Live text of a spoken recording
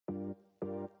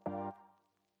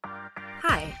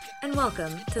Hi, and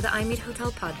welcome to the I Meet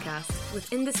Hotel podcast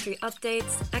with industry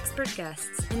updates, expert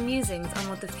guests, and musings on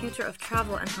what the future of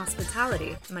travel and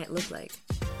hospitality might look like.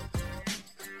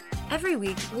 Every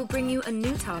week, we'll bring you a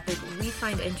new topic we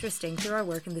find interesting through our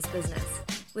work in this business,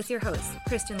 with your host,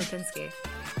 Christian Lipinski,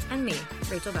 and me,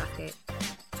 Rachel Bathgate.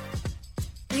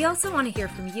 We also want to hear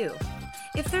from you.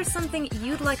 If there's something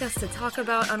you'd like us to talk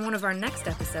about on one of our next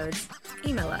episodes,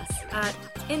 email us at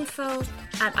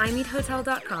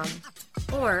info@imeethotel.com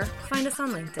or find us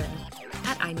on LinkedIn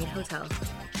at iMeetHotel.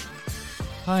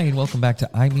 Hi, and welcome back to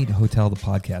I Meet Hotel, the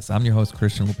podcast. I'm your host,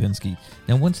 Christian Lipinski.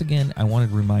 Now, once again, I wanted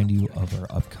to remind you of our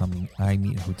upcoming I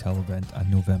Meet Hotel event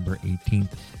on November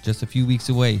 18th, just a few weeks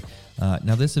away.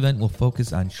 Now, this event will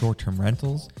focus on short-term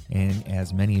rentals, and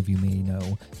as many of you may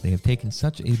know, they have taken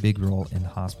such a big role in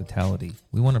hospitality.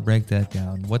 We want to break that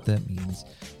down, what that means,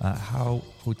 how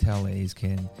hoteliers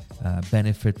can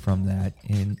benefit from that,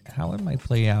 and how it might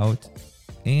play out,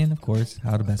 and of course,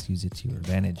 how to best use it to your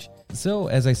advantage. So,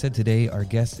 as I said today, our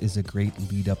guest is a great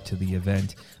lead up to the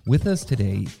event. With us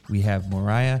today, we have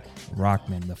Moraya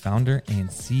Rockman, the founder and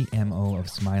CMO of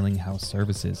Smiling House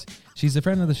Services. She's a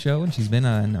friend of the show, and she's been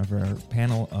on our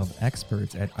panel of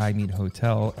experts at I Meet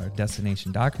Hotel, our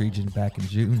destination DACH region, back in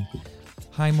June.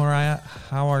 Hi, Moraya.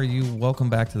 How are you?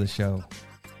 Welcome back to the show.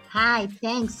 Hi,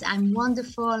 thanks. I'm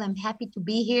wonderful. I'm happy to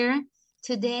be here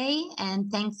today,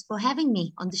 and thanks for having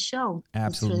me on the show.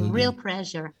 Absolutely. It's a real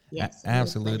pleasure. Yes.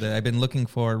 Absolutely. Pleasure. I've been looking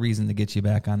for a reason to get you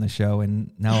back on the show,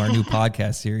 and now our new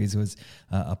podcast series was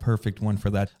a perfect one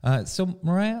for that. So,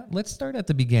 Moraya, let's start at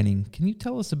the beginning. Can you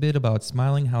tell us a bit about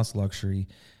Smiling House Luxury,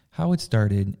 how it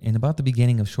started, and about the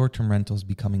beginning of short-term rentals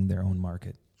becoming their own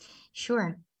market?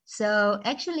 Sure. So,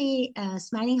 actually,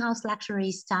 Smiling House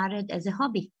Luxury started as a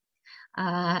hobby.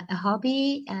 Of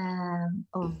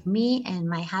me and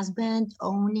my husband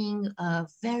owning a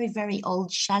very, very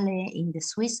old chalet in the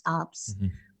Swiss Alps,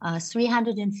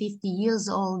 350 years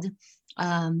old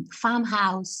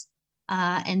farmhouse,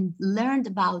 and learned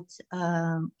about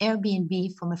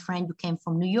Airbnb from a friend who came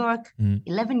from New York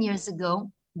 11 years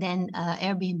ago. Then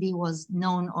Airbnb was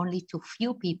known only to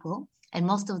few people, and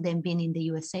most of them been in the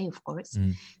USA, of course.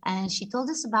 And she told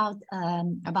us about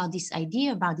this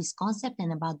idea, about this concept,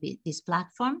 and about this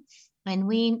platform. And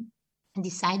we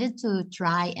decided to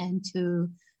try and to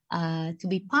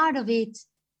be part of it,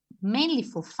 mainly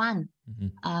for fun.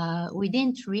 We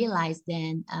didn't realize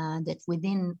then that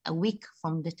within a week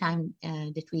from the time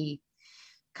that we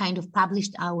kind of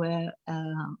published our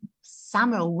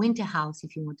summer or winter house,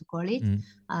 if you want to call it,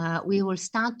 we will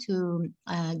start to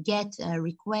get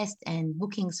requests and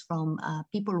bookings from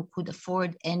people who could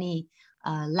afford any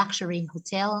luxury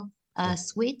hotel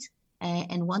suite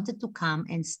and wanted to come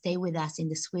and stay with us in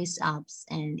the Swiss Alps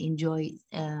and enjoy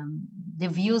the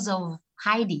views of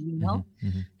Heidi, you know.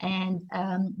 And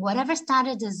whatever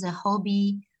started as a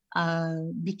hobby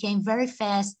became very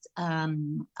fast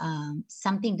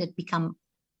something that became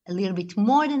a little bit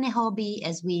more than a hobby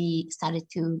as we started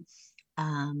to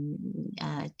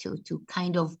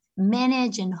kind of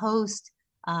manage and host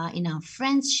in our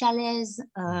friends' chalets,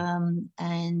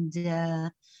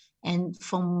 and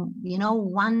from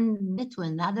one minute to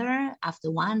another, after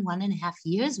 1.5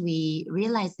 years, we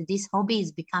realized that this hobby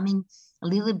is becoming a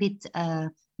little bit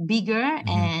bigger,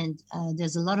 and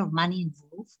there's a lot of money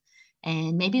involved,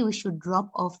 and maybe we should drop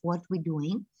off what we're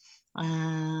doing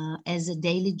as a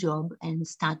daily job and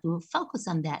start to focus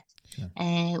on that.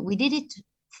 We did it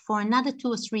for another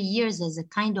 2 or 3 years as a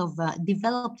kind of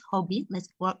developed hobby, let's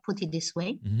put it this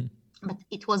way. But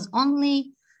it was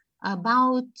only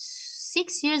about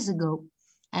 6 years ago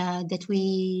that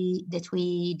we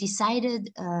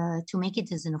decided to make it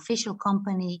as an official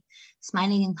company.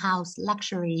 Smiling House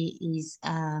Luxury is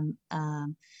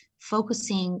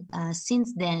focusing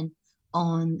since then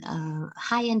on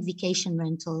high-end vacation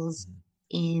rentals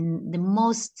in the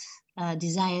most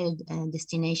desired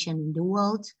destination in the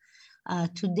world.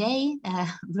 Today,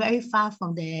 very far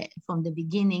from the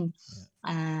beginning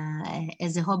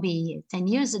as a hobby 10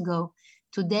 years ago,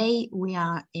 today we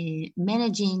are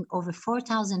managing over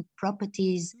 4,000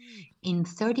 properties in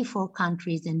 34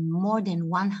 countries and more than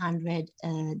 100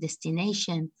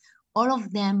 destinations. All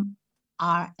of them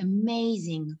are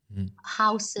amazing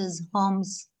houses,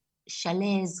 homes,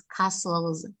 chalets,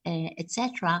 castles,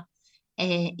 etc.,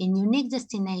 in unique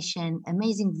destination,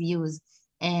 amazing views,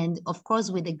 and of course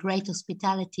with a great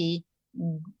hospitality,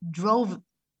 drove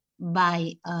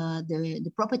by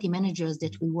the property managers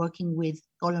that we're working with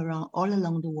all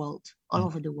along the world, all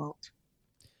over the world.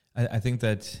 I think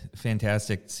that's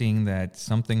fantastic, seeing that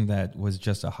something that was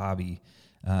just a hobby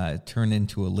turned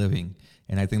into a living.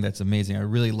 And I think that's amazing. I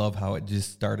really love how it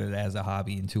just started as a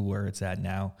hobby into where it's at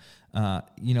now.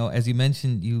 As you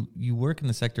mentioned, you work in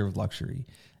the sector of luxury.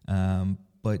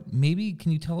 But maybe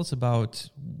can you tell us about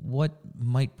what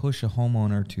might push a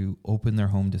homeowner to open their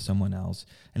home to someone else?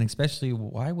 And especially,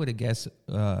 why would a guest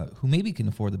who maybe can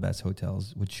afford the best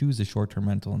hotels would choose a short-term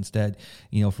rental instead,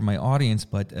 for my audience?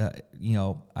 But,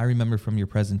 I remember from your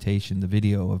presentation, the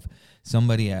video of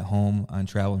somebody at home on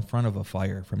travel in front of a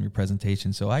fire from your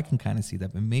presentation. So I can kind of see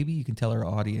that. But maybe you can tell our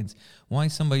audience why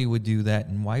somebody would do that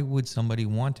and why would somebody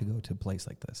want to go to a place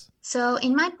like this? So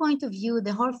in my point of view,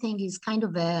 the whole thing is kind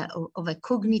of a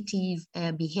cognitive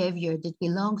behavior that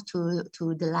belongs to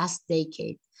the last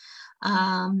decade.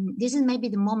 This is maybe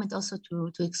the moment also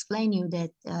to explain you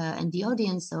that, and the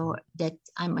audience, or that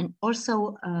I'm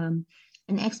also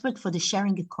an expert for the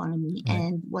sharing economy. Right.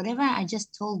 And whatever I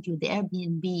just told you, the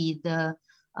Airbnb, the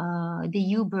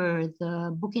Uber,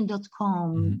 the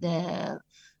Booking.com, the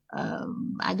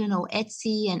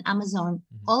Etsy and Amazon,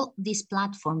 all these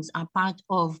platforms are part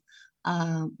of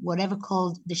whatever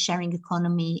called the sharing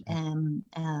economy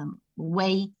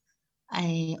way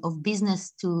of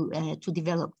business to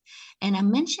develop. And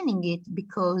I'm mentioning it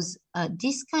because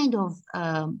this kind of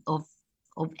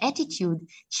attitude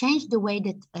changed the way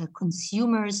that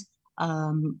consumers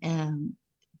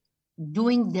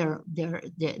doing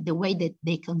the way that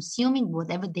they consuming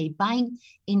whatever they buying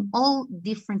in all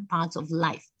different parts of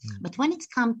life. But when it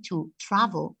comes to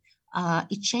travel,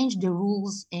 it changed the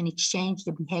rules and it changed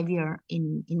the behavior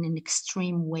in an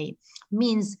extreme way.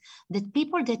 Means that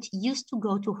people that used to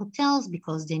go to hotels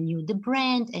because they knew the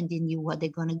brand and they knew what they're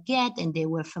going to get and they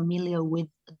were familiar with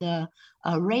the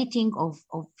rating of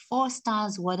 4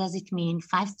 stars, what does it mean,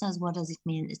 5 stars, what does it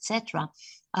mean, etc.,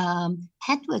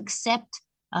 had to accept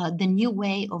the new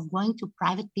way of going to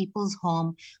private people's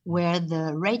home, where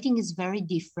the rating is very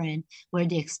different, where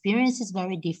the experience is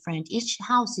very different. Each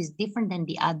house is different than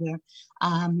the other,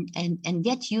 and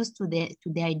get used to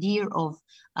the idea of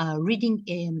reading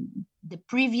the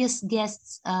previous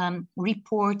guest's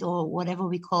report, or whatever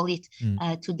we call it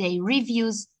today,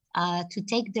 reviews, to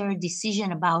take their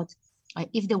decision about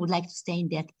if they would like to stay in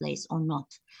that place or not.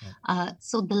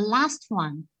 So the last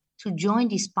one to join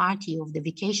this party of the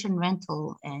vacation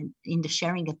rental and in the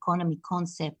sharing economy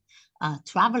concept,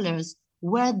 travelers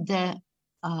were the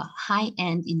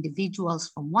high-end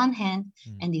individuals from one hand,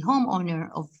 and the homeowner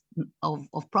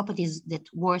of properties that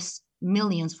worth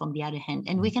millions from the other hand.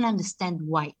 And we can understand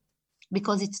why,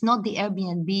 because it's not the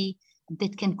Airbnb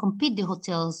that can compete the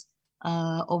hotels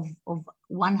of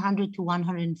 $100 to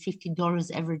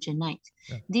 $150 average a night.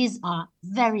 Yeah. These are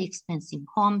very expensive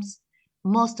homes.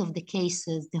 Most of the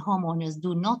cases, the homeowners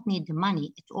do not need the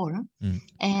money at all,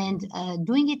 and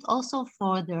doing it also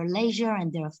for their leisure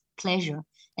and their pleasure.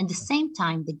 At the same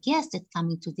time, the guests that come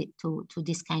into to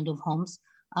this kind of homes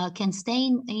can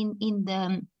stay in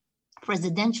the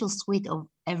presidential suite of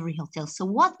every hotel. So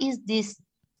what is this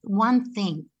one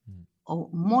thing, or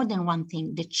more than one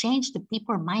thing, that changed the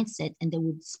people mindset, and they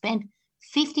would spend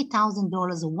 $50,000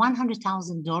 or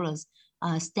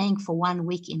 $100,000 staying for 1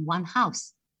 week in one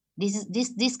house?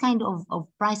 This kind of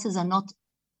prices are not,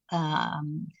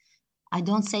 I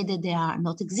don't say that they are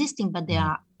not existing, but they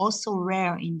are also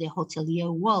rare in the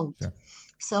hotelier world. Sure.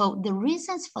 So the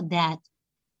reasons for that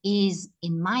is,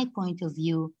 in my point of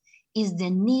view, is the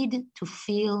need to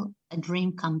feel a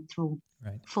dream come true.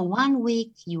 Right. For 1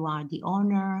 week, you are the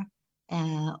owner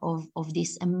of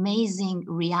this amazing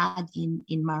riad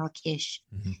in Marrakesh,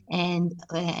 and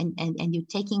you're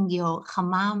taking your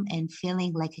hammam and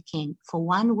feeling like a king. For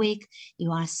 1 week,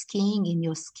 you are skiing in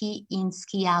your ski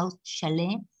out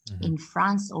chalet in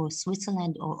France or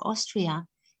Switzerland or Austria,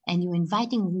 and you're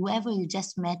inviting whoever you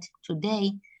just met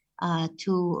today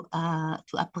to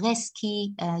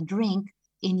après-ski drink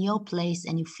in your place,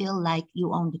 and you feel like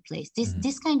you own the place.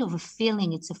 This kind of a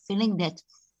feeling, it's a feeling that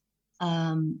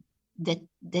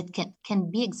that can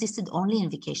be existed only in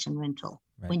vacation rental,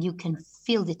 right, when you can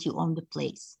feel that you own the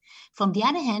place. From the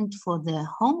other hand, for the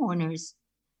homeowners,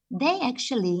 they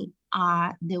actually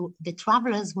are the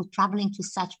travelers who are traveling to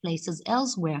such places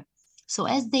elsewhere. So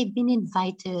as they've been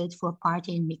invited for a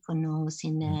party in Mykonos,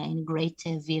 in a great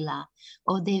villa,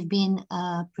 or they've been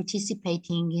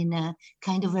participating in a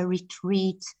kind of a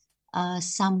retreat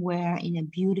somewhere in a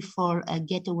beautiful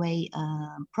getaway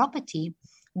property,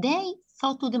 they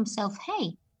thought to themselves,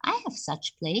 hey, I have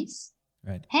such place.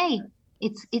 Right. Hey,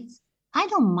 it's I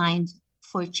don't mind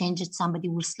for a change that somebody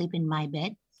will sleep in my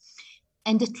bed.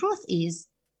 And the truth is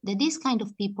that these kind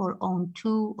of people own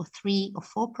 2 or 3 or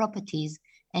 4 properties,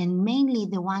 and mainly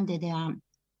the one that they are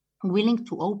willing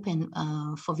to open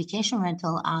for vacation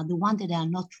rental are the ones that are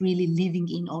not really living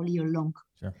in all year long.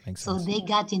 Sure, makes So sense. they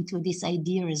got into this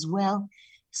idea as well.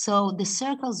 So the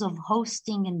circles of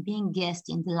hosting and being guest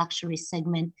in the luxury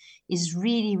segment is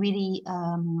really, really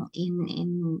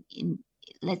in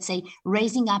let's say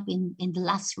raising up in the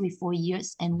last 3-4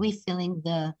 years, and we're feeling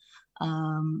the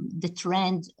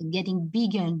trend getting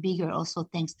bigger and bigger also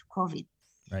thanks to COVID.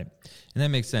 Right. And that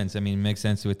makes sense. I mean, it makes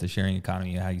sense with the sharing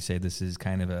economy, how you say this is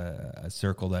kind of a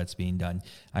circle that's being done.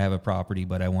 I have a property,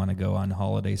 but I want to go on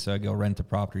holiday, so I go rent a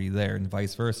property there, and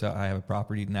vice versa. I have a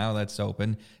property now that's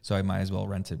open, so I might as well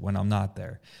rent it when I'm not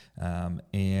there.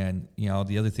 And, you know,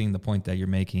 the other thing, the point that you're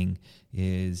making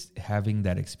is having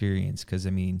that experience. Because,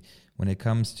 I mean, when it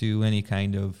comes to any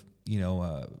kind of, you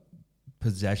know,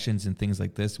 possessions and things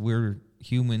like this, we're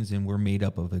humans and we're made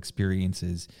up of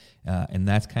experiences, and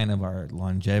that's kind of our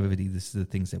longevity. This is the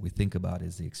things that we think about,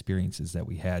 is the experiences that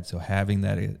we had. So having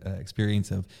that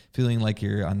experience of feeling like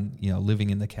you're on, you know,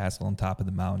 living in the castle on top of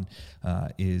the mountain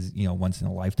is, you know, once in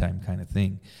a lifetime kind of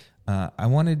thing. I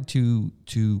wanted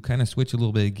to kind of switch a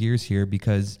little bit of gears here,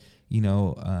 because you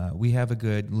know, we have a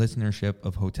good listenership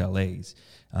of hoteliers,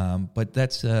 but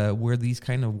that's where these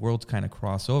kind of worlds kind of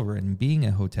cross over. And being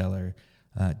a hoteler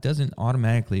doesn't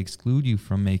automatically exclude you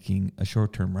from making a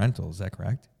short-term rental. Is that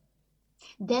correct?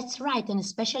 That's right, and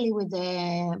especially with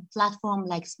a platform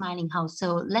like Smiling House.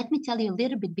 So let me tell you a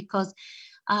little bit, because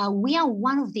we are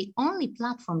one of the only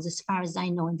platforms, as far as I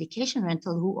know, in vacation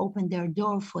rental who open their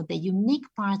door for the unique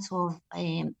parts of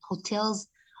hotels,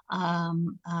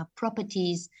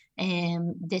 properties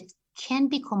that can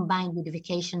be combined with the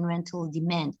vacation rental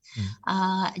demand.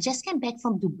 I just came back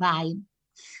from Dubai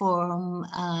from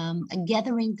a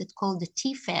gathering that's called the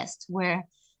Tea Fest, where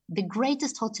the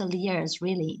greatest hoteliers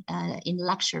really in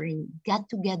luxury got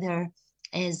together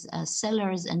as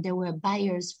sellers, and there were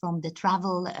buyers from the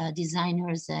travel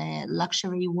designers,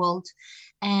 luxury world.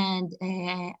 And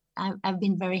I've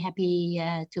been very happy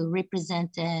to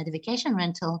represent the vacation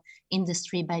rental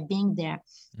industry by being there.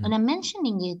 And I'm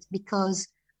mentioning it because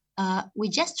we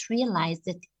just realized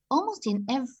that almost in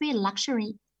every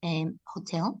luxury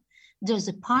hotel, there's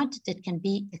a part that can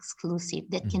be exclusive,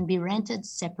 that can be rented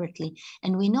separately.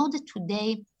 And we know that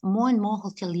today, more and more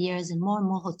hoteliers and more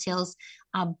hotels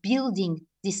are building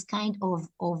this kind of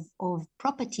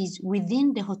properties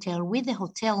within the hotel, with the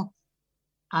hotel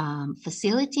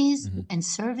facilities and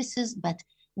services, but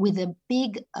with a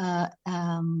big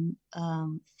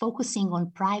focusing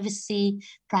on privacy,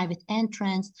 private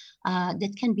entrance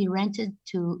that can be rented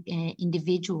to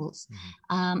individuals.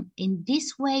 In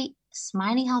this way,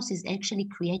 Smiling House is actually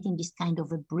creating this kind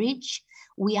of a bridge.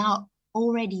 We are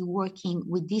already working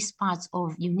with these parts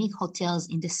of unique hotels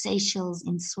in the Seychelles,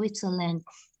 in Switzerland,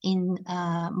 in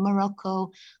Morocco,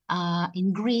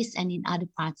 in Greece, and in other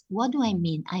parts. What do I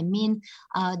mean? I mean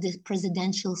the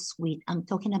presidential suite. I'm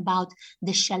talking about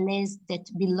the chalets that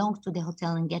belong to the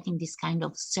hotel and getting this kind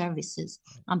of services.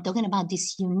 I'm talking about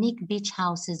these unique beach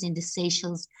houses in the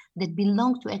Seychelles that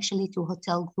belong to actually to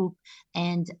hotel group,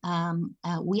 and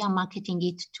we are marketing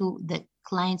it to the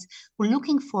clients who are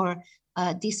looking for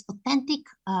this authentic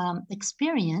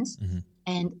experience,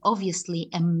 and obviously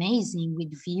amazing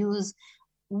with views,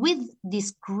 with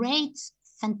this great,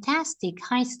 fantastic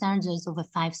high standards of a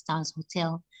 5-star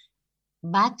hotel,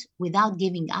 but without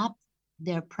giving up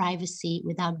their privacy,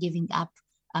 without giving up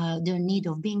their need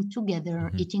of being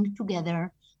together, eating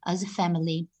together as a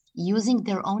family, using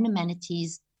their own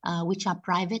amenities, which are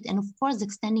private, and of course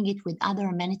extending it with other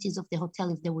amenities of the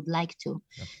hotel if they would like to.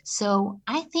 Yep. So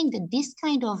I think that this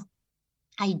kind of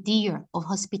idea of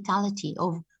hospitality,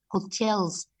 of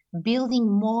hotels building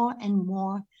more and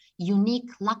more unique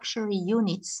luxury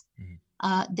units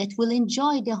that will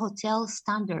enjoy the hotel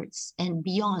standards and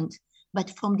beyond, but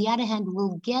from the other hand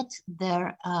will get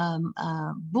their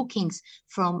bookings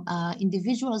from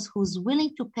individuals who's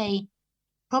willing to pay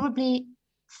probably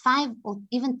 5 or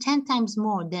even 10 times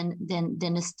more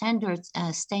than a standard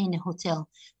stay in a hotel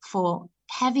for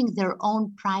having their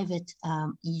own private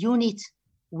unit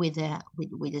with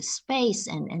a space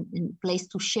and place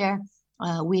to share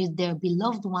with their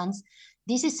beloved ones.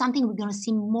 This is something we're going to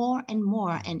see more and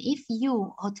more. And if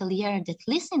you, hotelier, that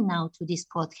listen now to this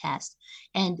podcast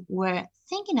and were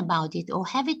thinking about it or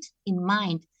have it in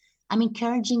mind, I'm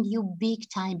encouraging you big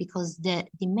time, because the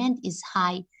demand is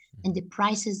high and the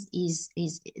prices is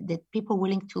that people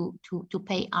willing to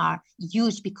pay are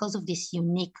huge because of these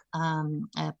unique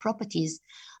properties.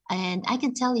 And I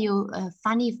can tell you a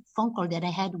funny phone call that I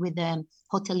had with a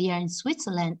hotelier in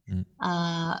Switzerland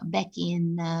back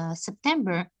in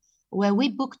September, where we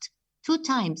booked 2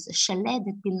 times a chalet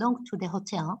that belonged to the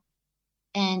hotel.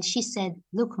 And she said,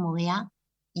 look, Moria,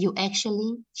 you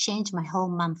actually changed my whole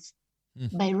month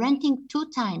by renting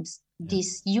 2 times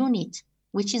this unit,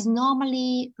 which is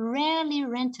normally rarely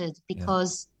rented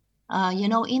because,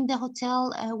 in the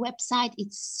hotel website,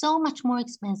 it's so much more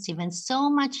expensive and so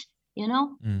much,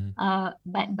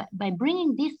 by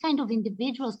bringing these kind of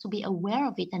individuals to be aware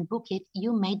of it and book it,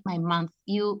 you made my month.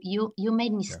 You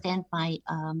made me stand by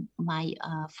my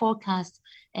forecast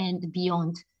and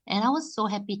beyond. And I was so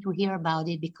happy to hear about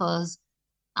it because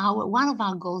one of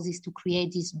our goals is to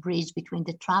create this bridge between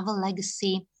the travel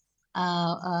legacy,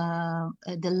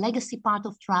 the legacy part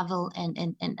of travel,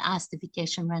 and us, the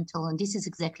vacation rental. And this is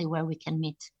exactly where we can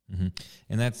meet. Mm-hmm.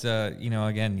 And that's,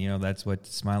 that's what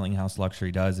Smiling House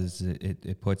Luxury does, is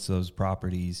it puts those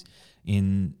properties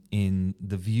in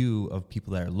the view of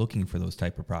people that are looking for those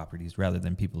type of properties rather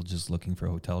than people just looking for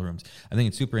hotel rooms. I think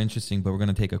it's super interesting, but we're going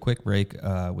to take a quick break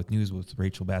with news with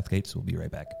Rachel Bathgate, so we'll be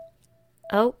right back.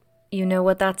 Oh, you know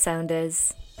what that sound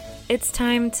is. It's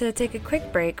time to take a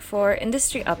quick break for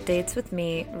industry updates with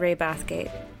me, Ray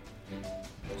Bathgate.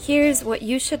 Here's what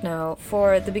you should know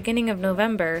for the beginning of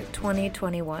November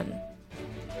 2021.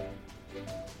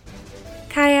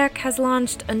 Kayak has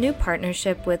launched a new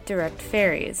partnership with Direct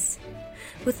Ferries.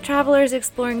 With travelers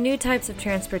exploring new types of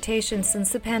transportation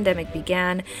since the pandemic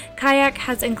began, Kayak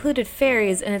has included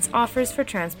ferries in its offers for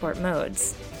transport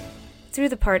modes. Through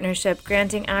the partnership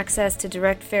granting access to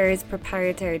Direct Ferries'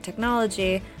 proprietary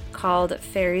technology called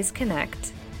Ferries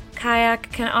Connect,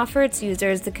 Kayak can offer its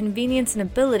users the convenience and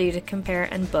ability to compare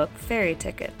and book ferry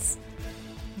tickets.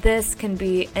 This can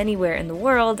be anywhere in the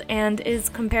world and is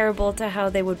comparable to how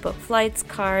they would book flights,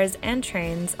 cars, and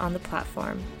trains on the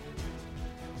platform.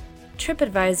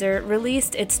 TripAdvisor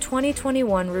released its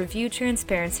 2021 Review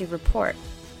Transparency Report.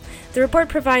 The report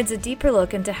provides a deeper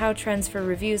look into how trends for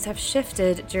reviews have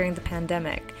shifted during the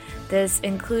pandemic. This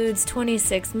includes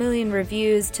 26 million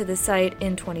reviews to the site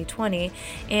in 2020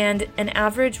 and an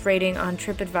average rating on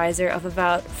TripAdvisor of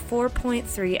about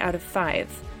 4.3 out of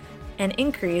 5, an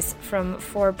increase from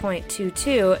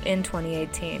 4.22 in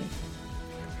 2018.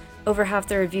 Over half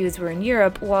the reviews were in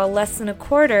Europe, while less than a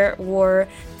quarter were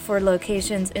for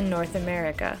locations in North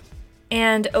America.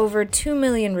 And over 2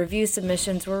 million review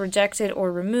submissions were rejected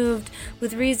or removed,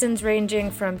 with reasons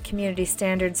ranging from community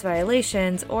standards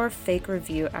violations or fake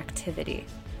review activity.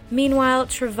 Meanwhile,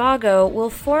 Trivago will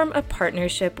form a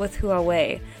partnership with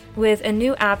Huawei, with a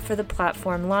new app for the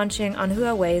platform launching on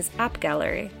Huawei's App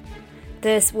Gallery.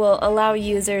 This will allow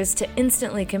users to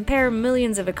instantly compare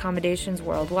millions of accommodations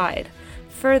worldwide.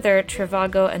 Further,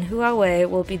 Trivago and Huawei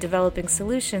will be developing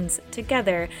solutions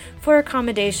together for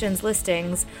accommodations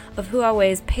listings of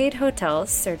Huawei's paid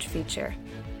hotels search feature.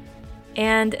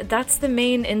 And that's the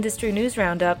main industry news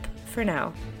roundup for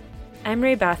now. I'm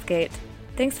Ray Bathgate.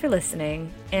 Thanks for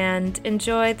listening, and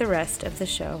enjoy the rest of the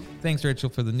show. Thanks, Rachel,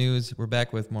 for the news. We're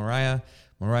back with Moria.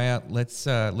 Moria, let's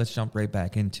jump right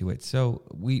back into it. So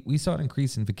we saw an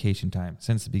increase in vacation time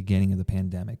since the beginning of the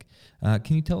pandemic.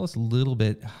 Can you tell us a little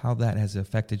bit how that has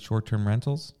affected short-term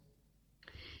rentals?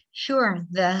 Sure.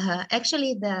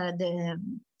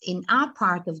 In our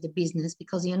part of the business,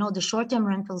 because the short-term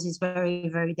rentals is very,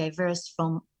 very diverse,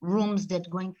 from rooms that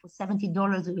going for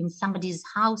 $70 in somebody's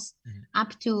house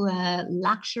up to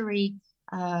luxury.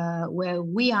 Where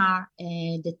we are,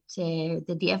 that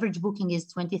the average booking is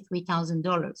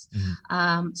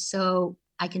 $23,000. So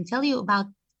I can tell you about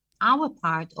our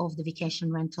part of the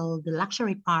vacation rental. The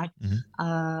luxury part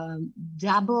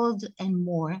doubled and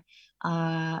more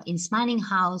in Smiling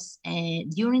House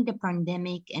during the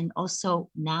pandemic, and also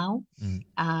now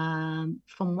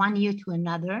from one year to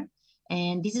another.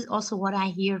 And this is also what I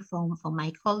hear from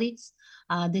my colleagues.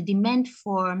 The demand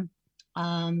for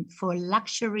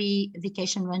luxury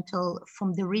vacation rental,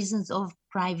 from the reasons of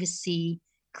privacy,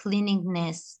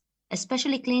 cleanliness,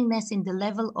 especially cleanliness in the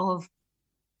level of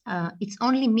it's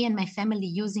only me and my family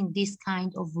using this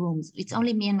kind of rooms. It's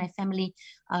only me and my family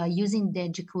using the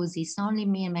jacuzzi. It's only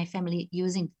me and my family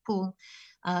using the pool.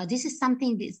 This is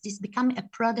something this become a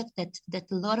product that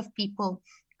a lot of people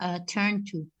turn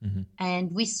to. And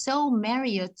we saw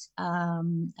Marriott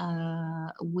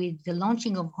with the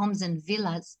launching of Homes and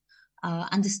Villas,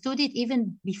 understood it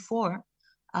even before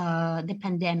the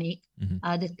pandemic,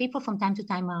 that people from time to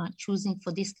time are choosing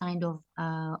for this kind of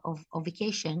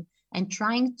vacation and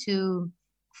trying to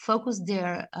focus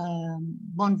their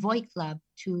Bonvoy Club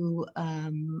to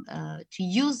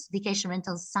use vacation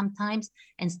rentals sometimes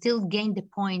and still gain the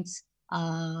points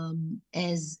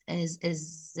as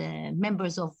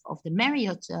members of the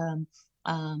Marriott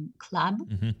club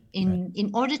in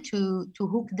order to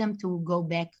hook them to go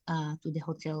back to the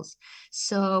hotels.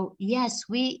 So yes,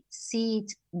 we see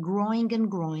it growing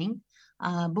and growing.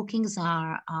 Bookings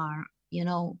are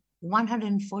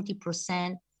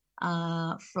 140%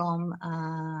 from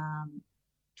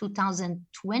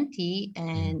 2020,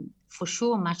 and for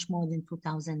sure much more than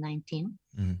 2019.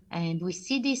 And we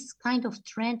see this kind of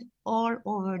trend all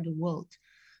over the world,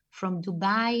 from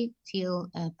Dubai till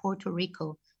Puerto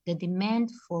Rico. The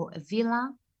demand for a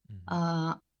villa,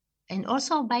 and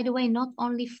also, by the way, not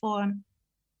only for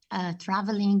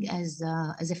traveling as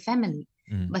a family,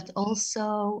 but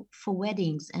also for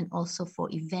weddings, and also for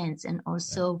events, and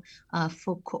also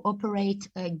for corporate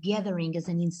gathering as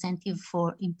an incentive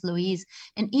for employees,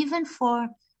 and even for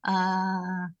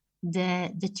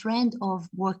the trend of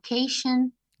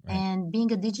workation and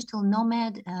being a digital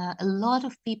nomad. A lot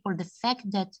of people, the fact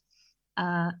that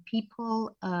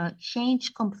people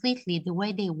change completely the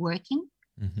way they're working,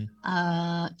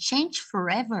 change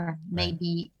forever,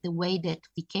 maybe the way that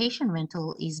vacation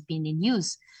rental is being in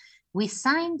use. We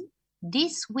signed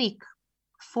this week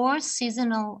 4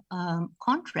 seasonal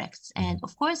contracts. And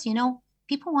of course,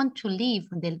 people want to live,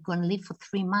 when they're going to live for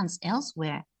 3 months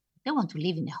elsewhere, they want to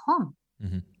live in a home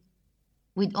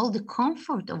with all the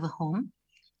comfort of a home.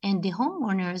 And the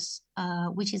homeowners,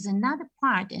 which is another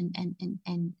part, and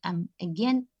I'm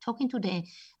again talking to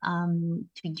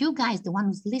you guys, the one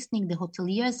who's listening, the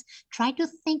hoteliers, try to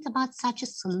think about such a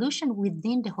solution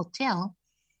within the hotel.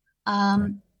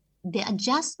 The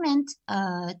adjustment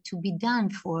to be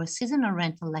done for seasonal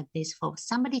rental like this, for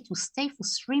somebody to stay for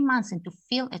 3 months and to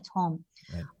feel at home,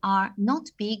 are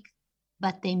not big,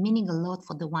 but they're meaning a lot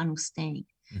for the one who's staying.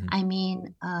 I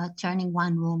mean, turning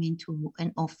one room into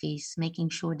an office,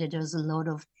 making sure that there's a lot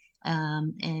of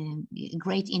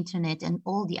great internet and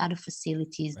all the other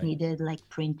facilities needed, like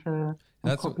printer,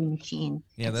 copy machine.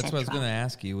 Yeah, that's what I was going to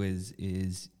ask you is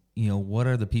what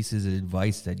are the pieces of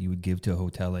advice that you would give to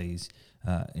hoteliers,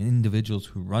 individuals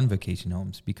who run vacation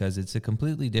homes, because it's a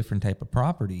completely different type of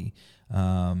property,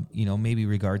 maybe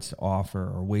regards to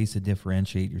offer or ways to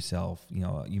differentiate yourself.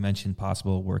 You mentioned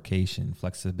possible workation,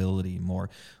 flexibility, more.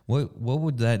 What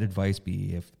would that advice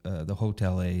be if the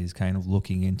hotelier is kind of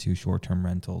looking into short-term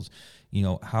rentals?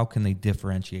 How can they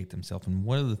differentiate themselves, and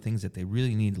what are the things that they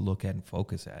really need to look at and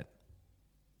focus at?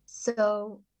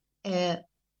 So,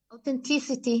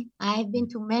 authenticity. I've been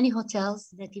to many hotels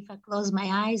that if I close my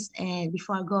eyes and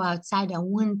before I go outside, I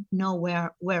wouldn't know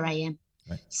where I am.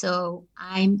 So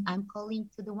I'm calling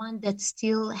to the one that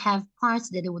still have parts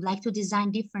that they would like to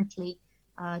design differently,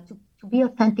 to be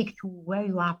authentic to where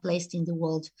you are placed in the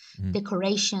world.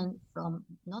 Decoration, from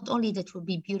not only that will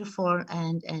be beautiful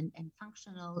and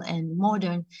functional and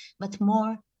modern, but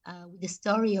more with the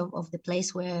story of the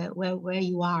place where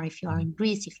you are. If you are in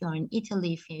Greece, if you are in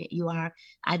Italy, if you are,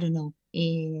 I don't know,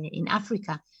 in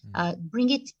Africa,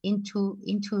 bring it into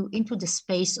the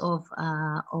space of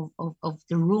the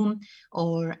room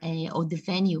or the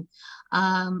venue.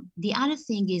 The other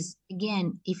thing is,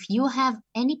 again, if you have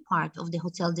any part of the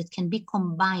hotel that can be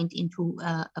combined into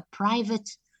a private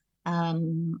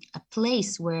a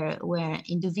place where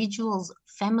individuals,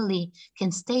 family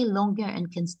can stay longer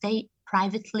and can stay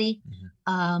privately,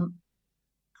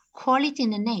 call it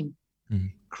in a name.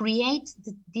 Create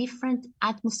the different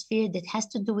atmosphere that has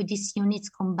to do with these units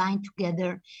combined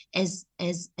together as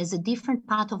a different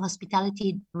part of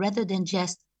hospitality, rather than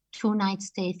just 2-night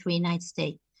stay, 3-night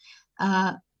stay.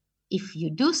 If you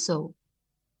do so,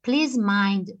 please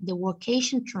mind the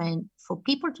workation trend for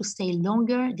people to stay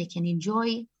longer. They can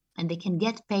enjoy and they can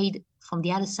get paid from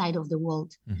the other side of the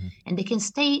world. And they can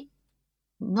stay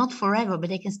not forever, but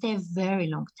they can stay a very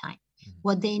long time.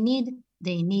 What they need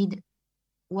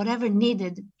whatever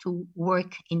needed to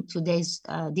work in today's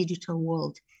digital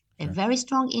world. A very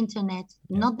strong internet,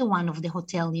 not the one of the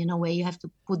hotel, where you have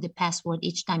to put the password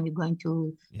each time you're going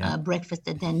to breakfast,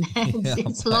 and then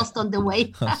it's lost on the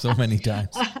way. So many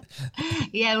times.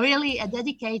 Really a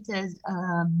dedicated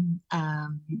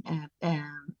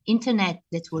internet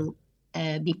that will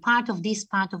be part of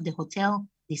the hotel,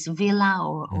 this villa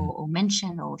or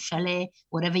mansion or chalet,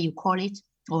 whatever you call it,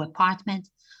 or apartment.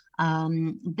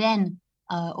 Then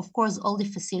of course, all the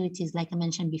facilities, like I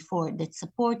mentioned before, that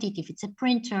support it. If it's a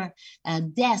printer, a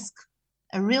desk,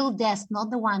 a real desk, not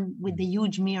the one with the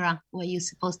huge mirror where you're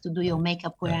supposed to do your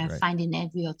makeup, where I find in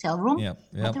every hotel room,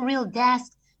 but a real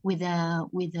desk with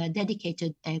a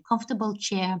dedicated, comfortable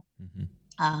chair,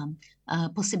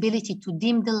 possibility to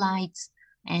dim the lights,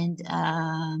 and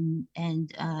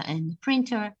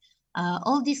printer.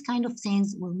 All these kind of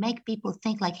things will make people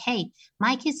think like, hey,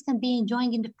 my kids can be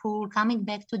enjoying in the pool, coming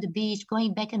back to the beach,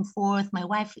 going back and forth. My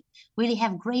wife really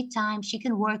have great time. She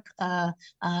can work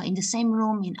in the same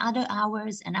room in other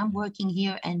hours, and I'm working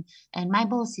here, and my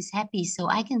boss is happy, so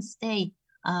I can stay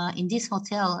in this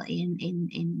hotel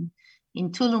in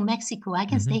Tulum, Mexico. I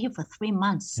can stay here for 3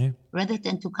 months rather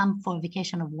than to come for a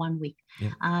vacation of 1 week.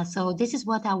 So this is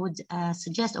what I would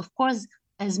suggest. Of course,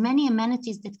 as many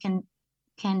amenities that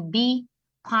can be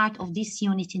part of this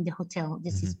unit in the hotel.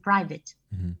 This is private.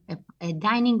 A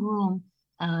dining room,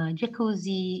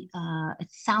 jacuzzi, a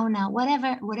sauna,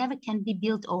 whatever can be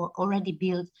built or already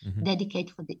built,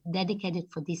 dedicated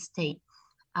for this stay.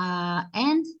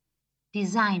 And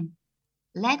design.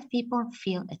 Let people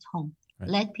feel at home. Right.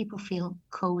 Let people feel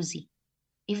cozy.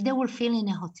 If they will feel in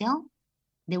a hotel,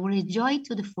 they will enjoy it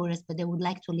to the fullest, but they would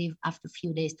like to leave after a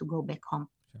few days to go back home.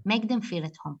 Sure. Make them feel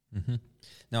at home.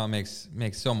 No, it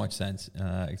makes so much sense,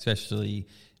 especially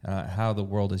how the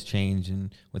world has changed,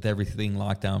 and with everything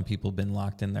locked down, people have been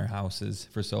locked in their houses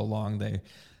for so long.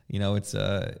 It's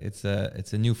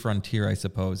a new frontier, I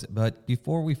suppose. But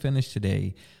before we finish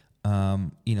today,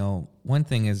 one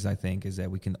thing is that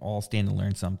we can all stand to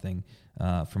learn something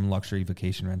from luxury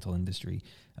vacation rental industry.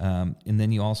 And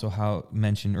then you also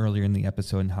mentioned earlier in the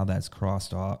episode and how that's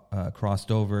crossed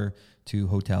over to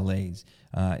hoteliers.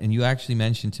 And you actually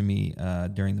mentioned to me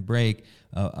during the break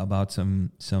about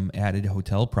some added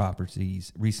hotel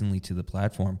properties recently to the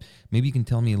platform. Maybe you can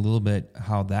tell me a little bit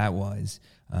how that was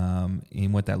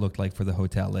and what that looked like for the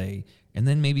hotelier. And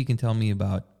then maybe you can tell me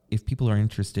about, if people are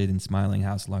interested in Smiling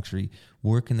House Luxury,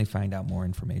 where can they find out more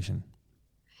information?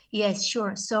 Yes,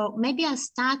 sure. So maybe I'll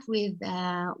start with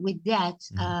that.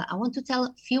 I want to tell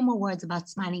a few more words about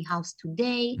Smiling House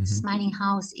today. Smiling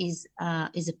House is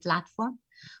a platform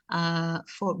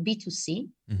for B2C,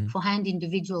 for hand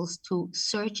individuals to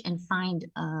search and find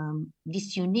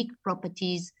these unique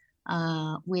properties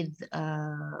with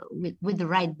the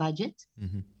right budget.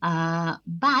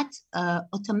 But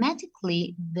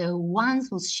automatically, the ones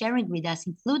who's sharing with us,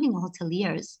 including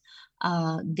hoteliers,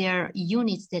 their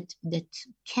units that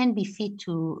can be fit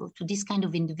to this kind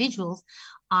of individuals,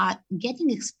 are getting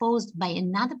exposed by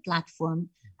another platform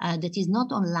that is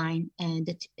not online and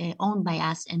that owned by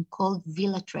us and called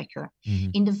Villa Tracker.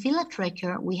 In the Villa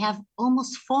Tracker, we have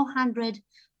almost 400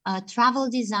 travel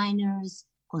designers,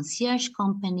 concierge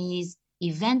companies,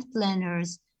 event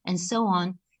planners, and so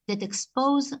on, that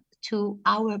expose to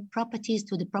our properties,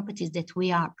 to the properties that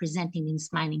we are presenting in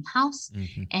Smiling House,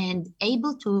 and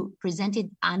able to present it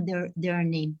under their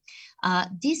name.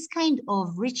 This kind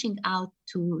of reaching out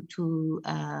to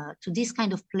this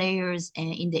kind of players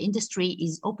in the industry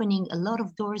is opening a lot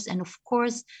of doors, and of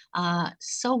course,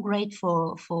 so great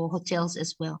for hotels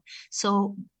as well.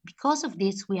 So because of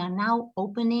this, we are now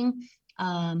opening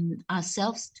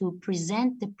ourselves to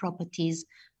present the properties,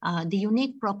 the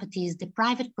unique properties, the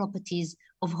private properties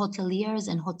of hoteliers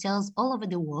and hotels all over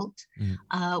the world.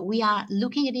 We are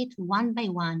looking at it one by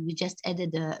one. We just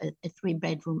added a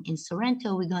 3-bedroom in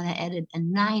Sorrento. We're going to add a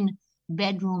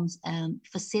 9-bedrooms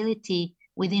facility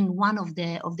within one of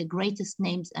the greatest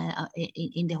names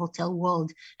in the hotel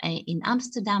world in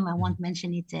Amsterdam. I won't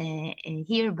mention it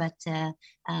here, but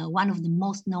one of the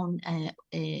most known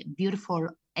beautiful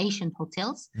Asian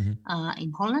hotels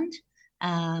in Holland.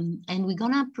 And we're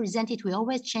gonna present it. We're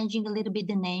always changing a little bit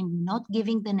the name, not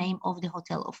giving the name of the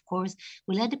hotel, of course.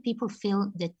 We let the people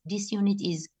feel that this unit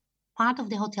is part of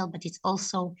the hotel, but it's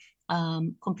also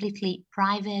completely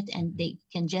private, and they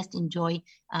can just enjoy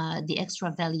the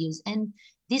extra values. And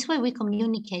this way we're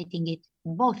communicating it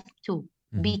both to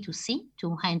B2C,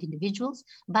 to high-end individuals,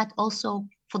 but also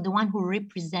for the one who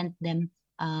represent them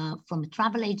from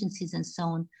travel agencies and so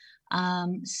on.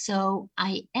 So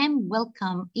I am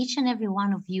welcome each and every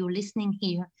one of you listening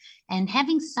here and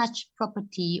having such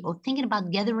property or thinking about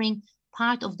gathering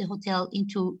part of the hotel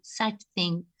into such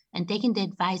thing and taking the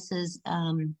advices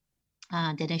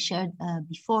that I shared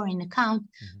before in account,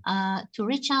 to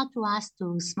reach out to us,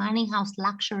 to Smiling House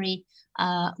Luxury.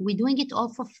 We're doing it all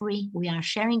for free. We are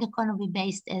sharing economy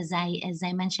based, as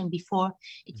I mentioned before.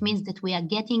 It means that we are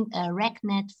getting a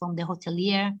RecNet from the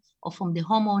hotelier or from the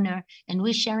homeowner, and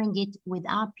we're sharing it with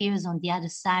our peers on the other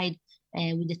side,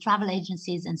 with the travel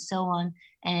agencies and so on,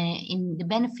 in the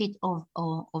benefit of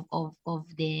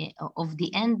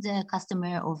the end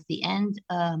customer, of the end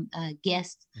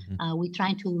guest. We're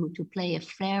trying to play a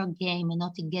fair game and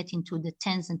not to get into the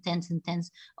tens and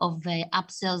tens of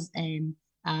upsells and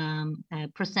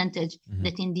percentage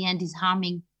that in the end is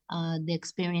harming the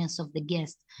experience of the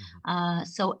guest.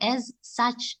 So as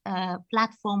such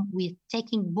platform, we're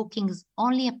taking bookings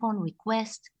only upon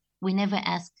request. We never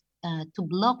ask to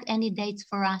block any dates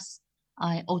for us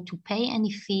or to pay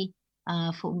any fee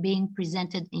for being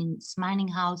presented in Smiling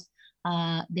House.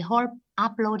 The whole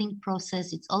uploading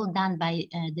process, it's all done by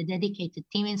the dedicated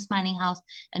team in Smiling House,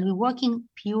 and we're working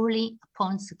purely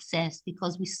upon success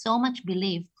because we so much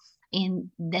believe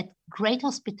in that great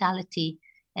hospitality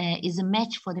is a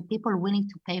match for the people willing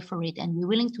to pay for it, and we're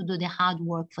willing to do the hard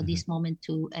work for this moment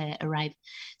to arrive.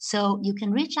 So you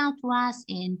can reach out to us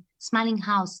in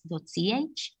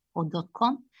smilinghouse.ch or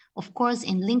 .com. Of course,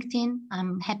 in LinkedIn,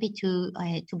 I'm happy to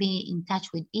be in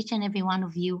touch with each and every one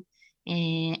of you.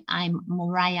 I'm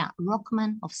Moriah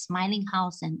Rockman of Smiling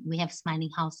House, and we have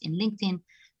Smiling House in LinkedIn.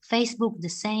 Facebook, the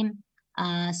same.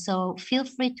 So feel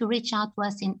free to reach out to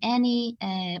us in any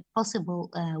possible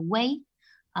way.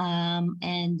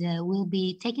 And we'll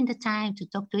be taking the time to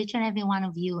talk to each and every one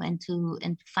of you and to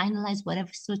finalize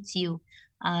whatever suits you,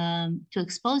 to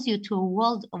expose you to a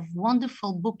world of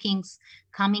wonderful bookings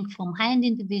coming from high-end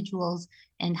individuals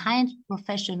and high-end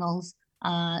professionals,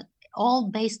 all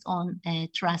based on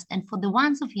trust. And for the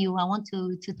ones of you, I want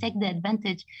to take the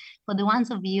advantage for the ones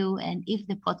of you, and if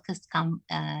the podcast come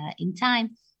in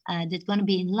time, that's going to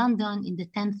be in London in the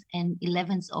 10th and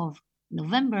 11th of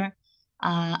November.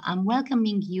 I'm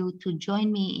welcoming you to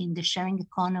join me in the Sharing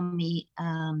Economy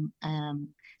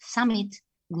Summit,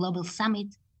 Global Summit,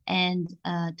 and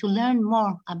to learn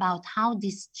more about how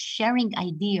this sharing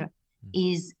idea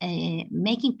is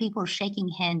making people shaking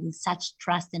hands in such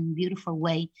trust and beautiful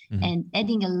way, and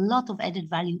adding a lot of added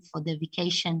value for the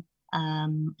vacation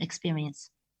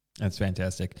experience. That's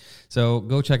fantastic. So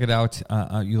go check it out.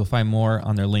 You'll find more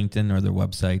on their LinkedIn or their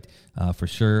website for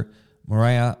sure.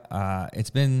 Moriah, it's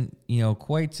been,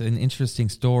 quite an interesting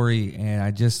story, and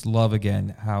I just love,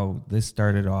 again, how this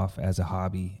started off as a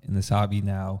hobby, and this hobby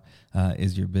now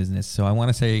is your business. So I want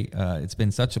to say it's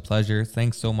been such a pleasure.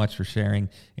 Thanks so much for sharing,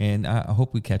 and I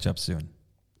hope we catch up soon.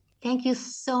 Thank you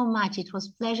so much. It was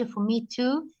a pleasure for me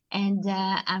too, and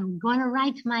I'm going to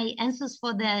write my answers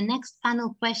for the next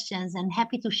panel questions. I'm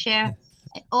happy to share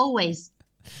always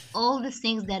all the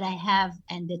things that I have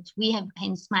and that we have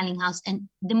in Smiling House. And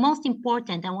the most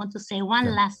important, I want to say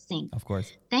one last thing. Of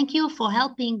course. Thank you for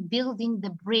helping building the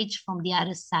bridge from the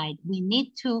other side. We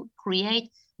need to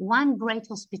create one great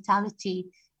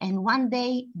hospitality, and one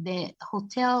day the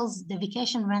hotels, the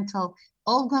vacation rental,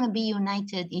 all going to be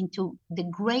united into the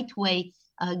great way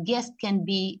a guest can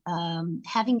be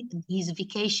having his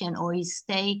vacation or his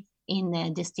stay in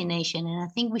a destination. And I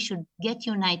think we should get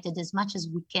united as much as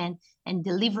we can and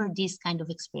deliver this kind of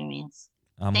experience.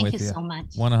 Thank you so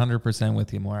much. 100%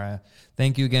 with you, Moriah.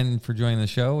 Thank you again for joining the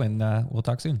show, and we'll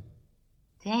talk soon.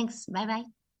 Thanks. Bye-bye.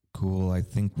 Cool. I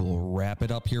think we'll wrap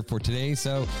it up here for today.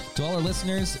 So to all our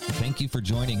listeners, thank you for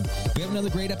joining. We have another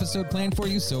great episode planned for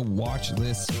you, so watch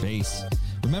this space.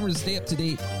 Remember to stay up to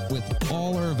date with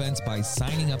all our events by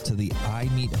signing up to the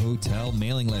iMeet Hotel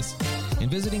mailing list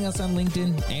and visiting us on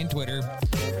LinkedIn and Twitter.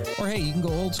 Or hey, you can go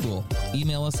old school.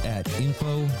 Email us at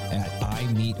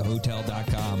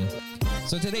info@imeethotel.com.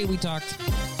 So today we talked,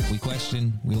 we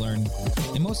questioned, we learned,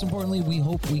 and most importantly, we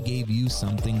hope we gave you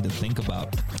something to think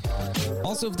about.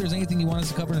 Also, if there's anything you want us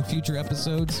to cover in future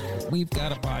episodes, we've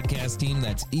got a podcast team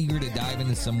that's eager to dive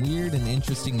into some weird and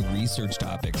interesting research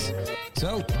topics.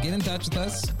 So get in touch with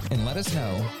us and let us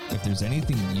know if there's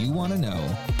anything you want to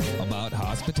know about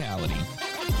hospitality.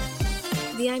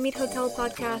 The iMeet Hotel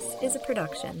podcast is a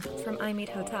production from iMeet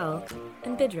Hotel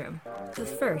and Bidroom, the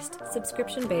first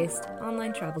subscription-based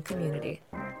online travel community.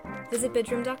 Visit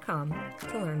bidroom.com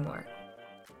to learn more.